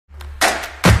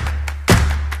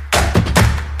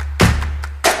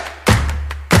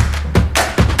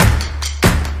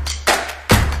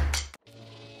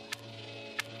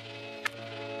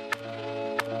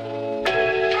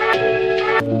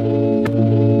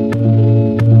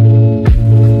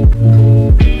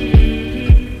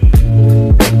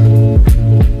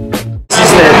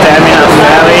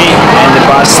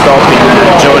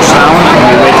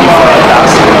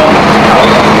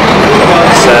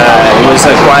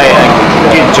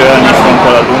journey from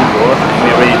Kuala Lumpur.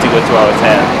 We're ready to go to our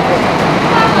hotel.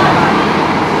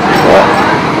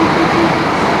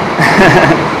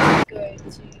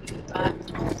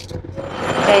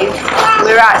 Okay,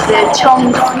 we're at the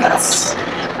Cheong Fatt Tze.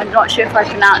 I'm not sure if I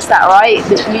pronounced that right,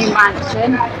 the Blue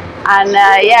Mansion. And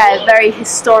yeah, a very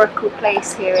historical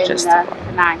place here in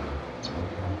Penang.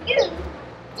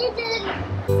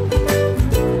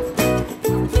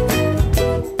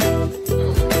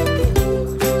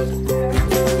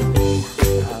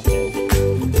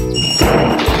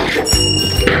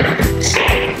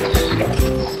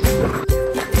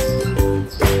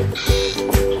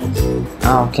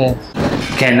 Okay.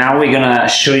 Okay, now we're gonna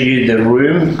show you the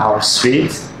room, our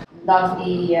suite.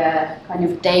 Lovely kind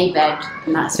of day bed,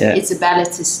 and that's for Isabella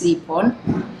to sleep on,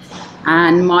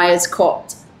 and Maya's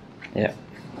cot. Yeah.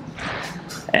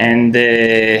 And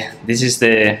this is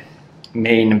the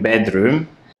main bedroom.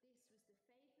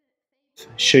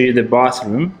 Show you the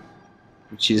bathroom,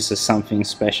 which is something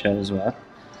special as well.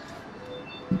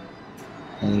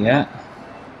 And yeah,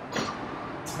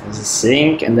 there's a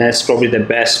sink, and that's probably the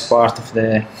best part of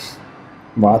the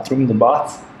bathroom, the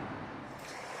bath.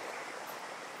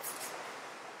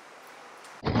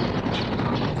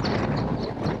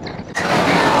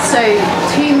 So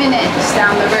 2 minutes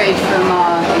down the road from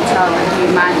our hotel, the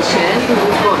Blue Mansion,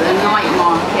 we've got the night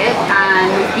market, and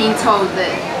we've been told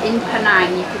that in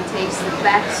Penang you can taste the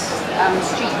best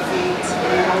street food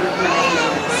in the whole of Malaysia.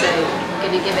 So I'm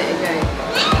going to give it a go.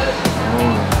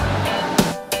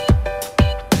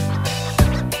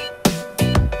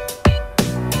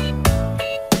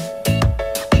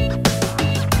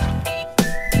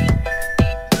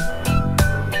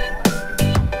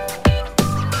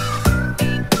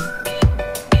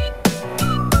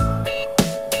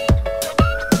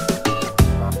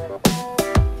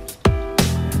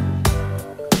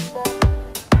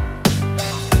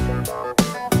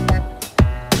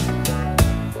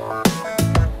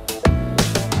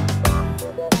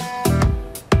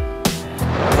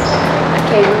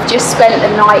 Okay, we've just spent the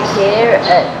night here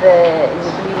at in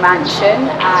the Blue Mansion,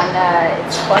 and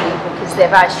it's funny because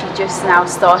they've actually just now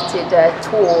started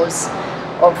tours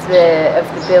of the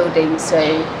building, so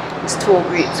there's tour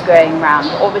groups going around.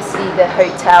 Obviously the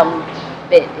hotel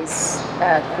bit is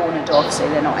cornered off, so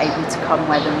they're not able to come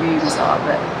where the rooms are,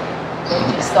 but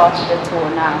they've just started the tour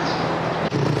now.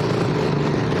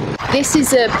 This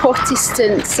is a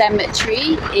Protestant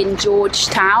cemetery in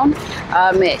Georgetown.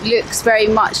 It looks very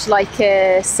much like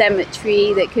a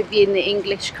cemetery that could be in the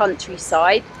English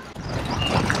countryside.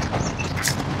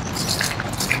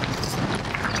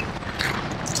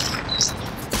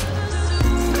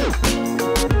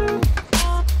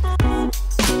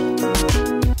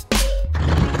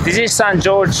 This is St.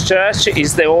 George Church.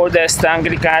 It's the oldest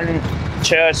Anglican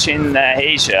church in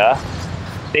Asia,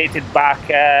 dated back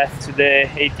to the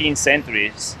 18th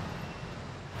centuries.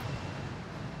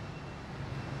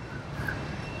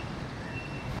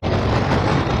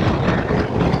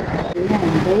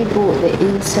 Yeah, they bought the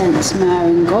incense, myrrh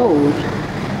and gold,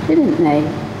 didn't they?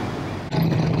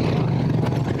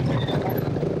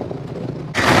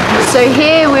 So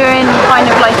here we're in kind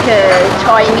of like a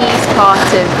Chinese part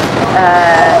of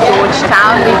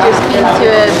Georgetown. We've just been to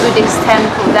a Buddhist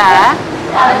temple there.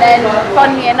 And then,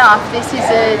 funnily enough, this is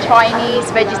a Chinese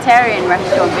vegetarian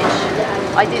restaurant, which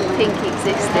I didn't think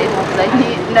existed, because I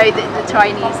know that the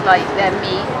Chinese like their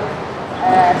meat.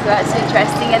 So that's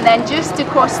interesting. And then just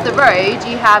across the road,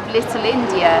 you have Little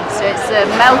India. So it's a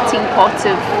melting pot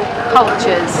of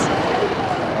cultures.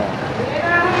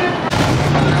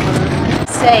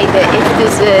 Say that if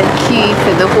there's a queue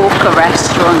for the hawker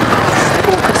restaurants,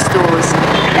 hawker stores,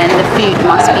 then the food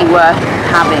must be worth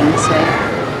having. So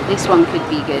this one could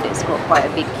be good. It's got quite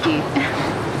a big queue.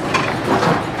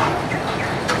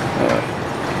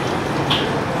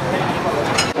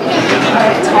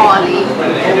 Thali,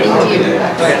 Indian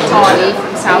thali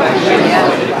from South India.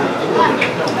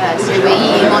 So we're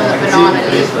eating on the banana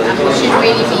leaf, and we should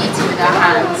really be eating with our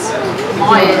hands.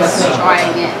 Maya's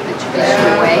trying it the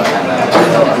traditional way.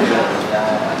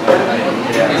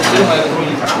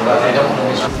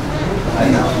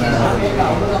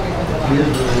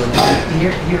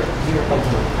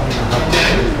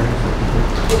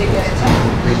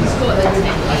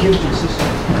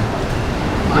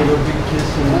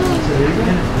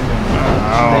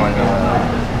 Oh my god.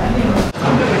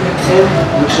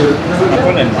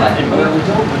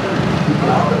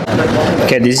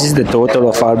 Okay, this is the total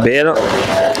of our bill.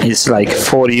 It's like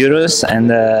 €4,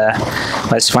 and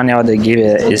it's funny how they give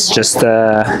it. It's just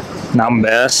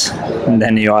numbers, and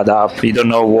then you add up. You don't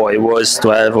know what it was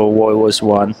 12 or what it was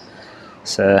 1.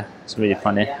 So it's really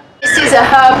funny. This this is a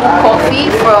herbal coffee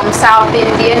from South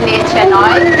India near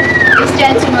Chennai. This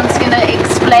gentleman's going to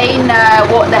explain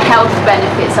what the health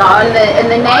benefits are,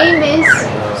 and the name is?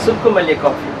 Sukumali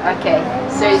coffee. Okay,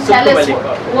 so tell us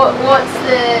what's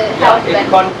the health benefit?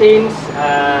 It contains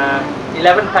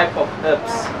 11 type of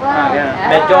herbs.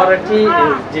 Majority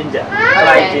is ginger,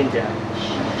 dried ginger.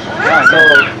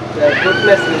 So the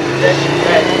goodness in that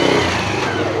it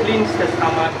cleans the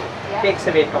stomach, takes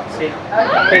away toxin,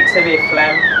 takes away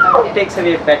phlegm, takes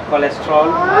away bad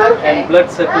cholesterol, and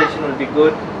blood circulation will be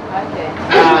good.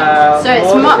 So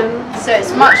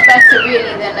it's much better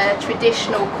really than a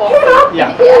traditional coffee.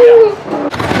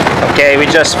 Okay, we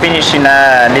just finished in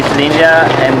Little India,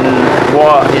 and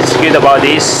what is good about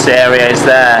this area is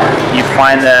that you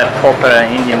find proper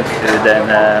Indian food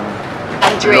and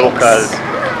local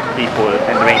people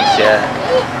and drinks.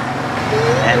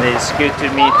 And it's good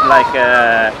to meet like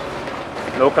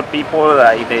local people.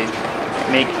 They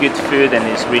make good food and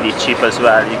it's really cheap as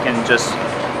well. You can just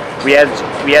we had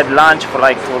lunch for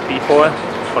like 4 people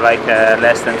for like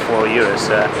less than €4.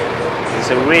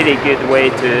 It's a really good way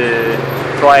to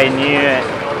try new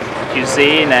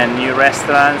cuisine and new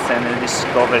restaurants and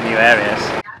discover new areas.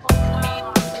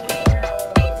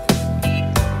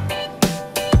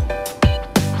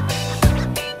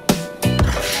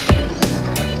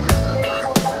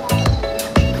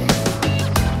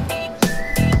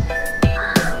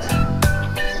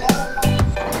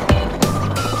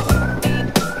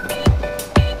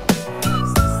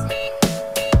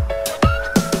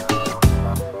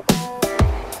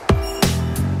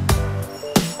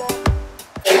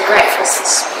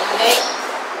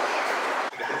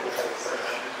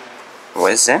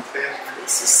 What is it?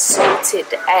 This is salted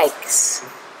eggs.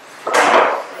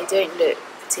 They don't look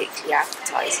particularly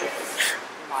appetizing.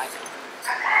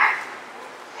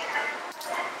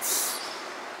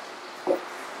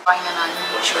 Trying an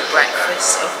unusual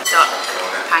breakfast of duck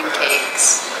pancakes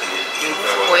with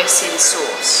hoisin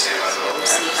sauce. So we'll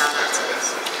see how that is.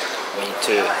 Me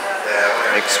too.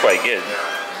 Looks quite good.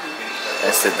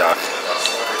 That's the duck.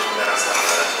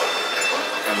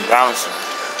 And bouncing.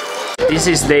 This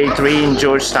is day 3 in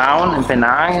Georgetown in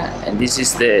Penang, and this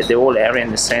is the whole area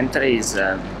in the center is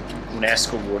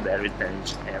UNESCO World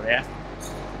Heritage Area,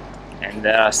 and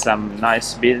there are some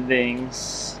nice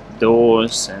buildings,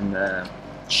 doors and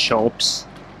shops,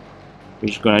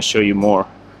 which I'm gonna show you more.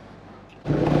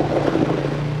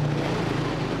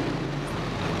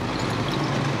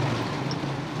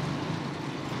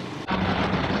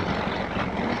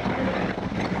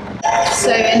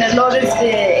 So in a lot of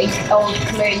the old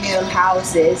colonial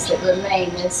houses that remain,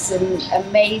 there's some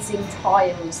amazing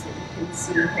tiles that you can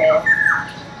see here.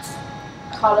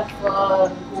 Colourful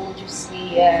and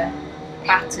gorgeously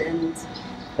patterned.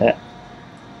 Yeah.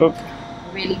 Oop.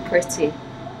 Really pretty.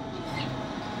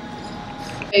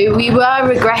 So we were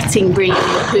regretting bringing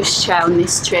the pushchair on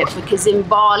this trip because in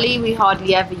Bali we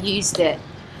hardly ever used it.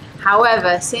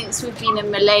 However, since we've been in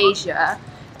Malaysia,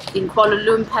 in Kuala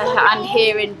Lumpur and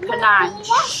here in Penang,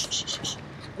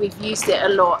 we've used it a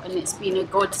lot, and it's been a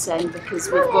godsend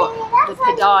because we've got the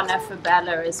Padana for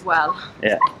Bella as well.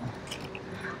 Yeah.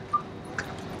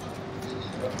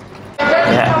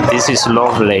 Yeah, this is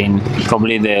Love Lane,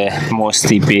 probably the most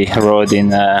hippie road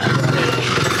in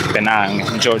Penang,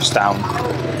 Georgetown.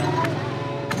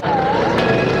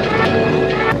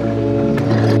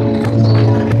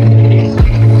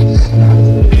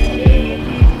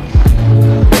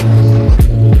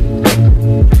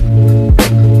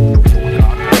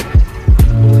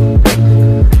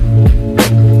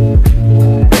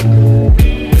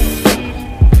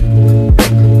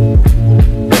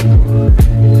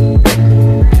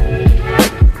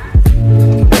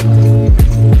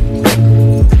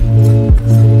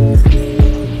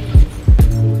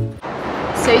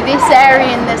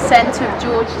 Centre of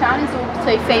Georgetown is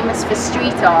also famous for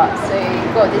street art. So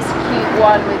you've got this cute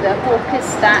one with a hawker's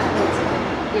stand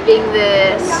giving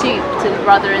the soup to the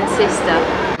brother and sister.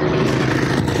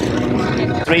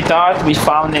 Street art we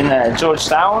found in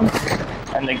Georgetown,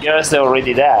 and the girls are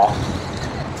already there.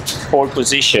 Pole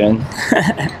position.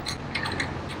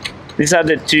 These are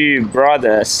the two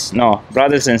brothers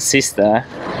and sister.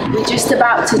 We're just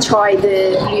about to try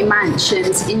the Blue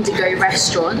Mansion's Indigo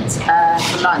restaurant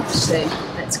for lunch, so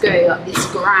let's go up this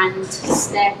grand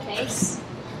staircase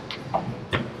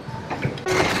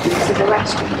to the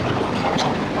restaurant.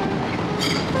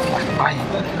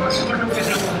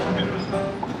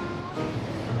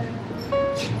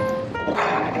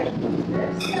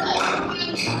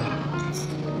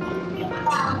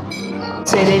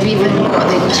 So they've even got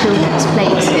the children's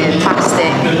plates here,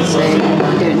 plastic, so you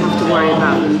don't have to worry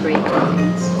about them breaking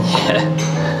things.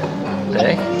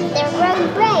 Okay.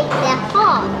 don't break, they're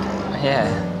hard. Yeah.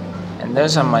 And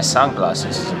those are my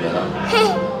sunglasses, Isabella.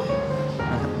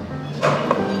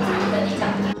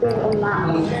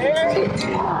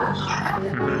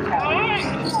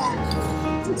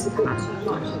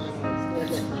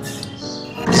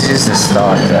 This is the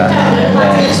starter,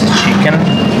 and it's a chicken.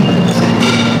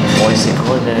 What is it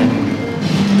called?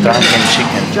 Dragon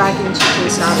chicken. Dragon chicken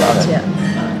salad,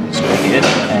 yeah. It's pretty good,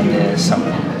 and some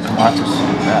tomatoes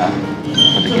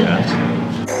for the gyros.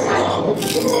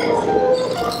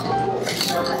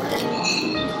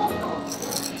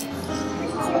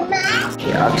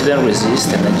 Yeah, I couldn't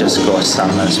resist, and I just got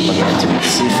some spaghetti with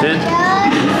seafood.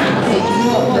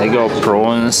 They got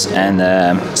prawns and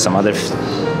some other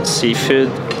seafood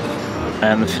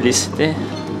and Felicity.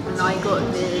 And I got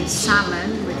the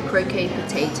salmon with croquet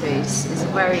potatoes. It's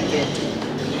very good.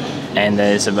 And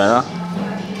Isabella,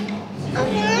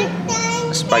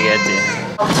 spaghetti.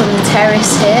 Out on the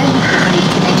terrace here, and you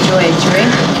can enjoy a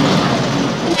drink.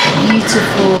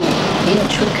 Beautiful,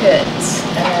 intricate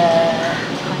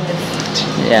kind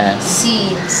of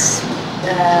scenes on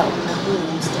the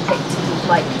walls depicted with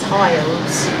like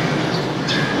tiles.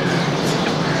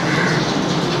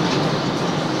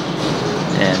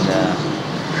 And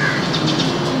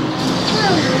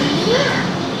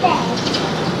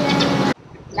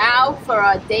Now for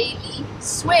our daily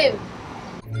swim.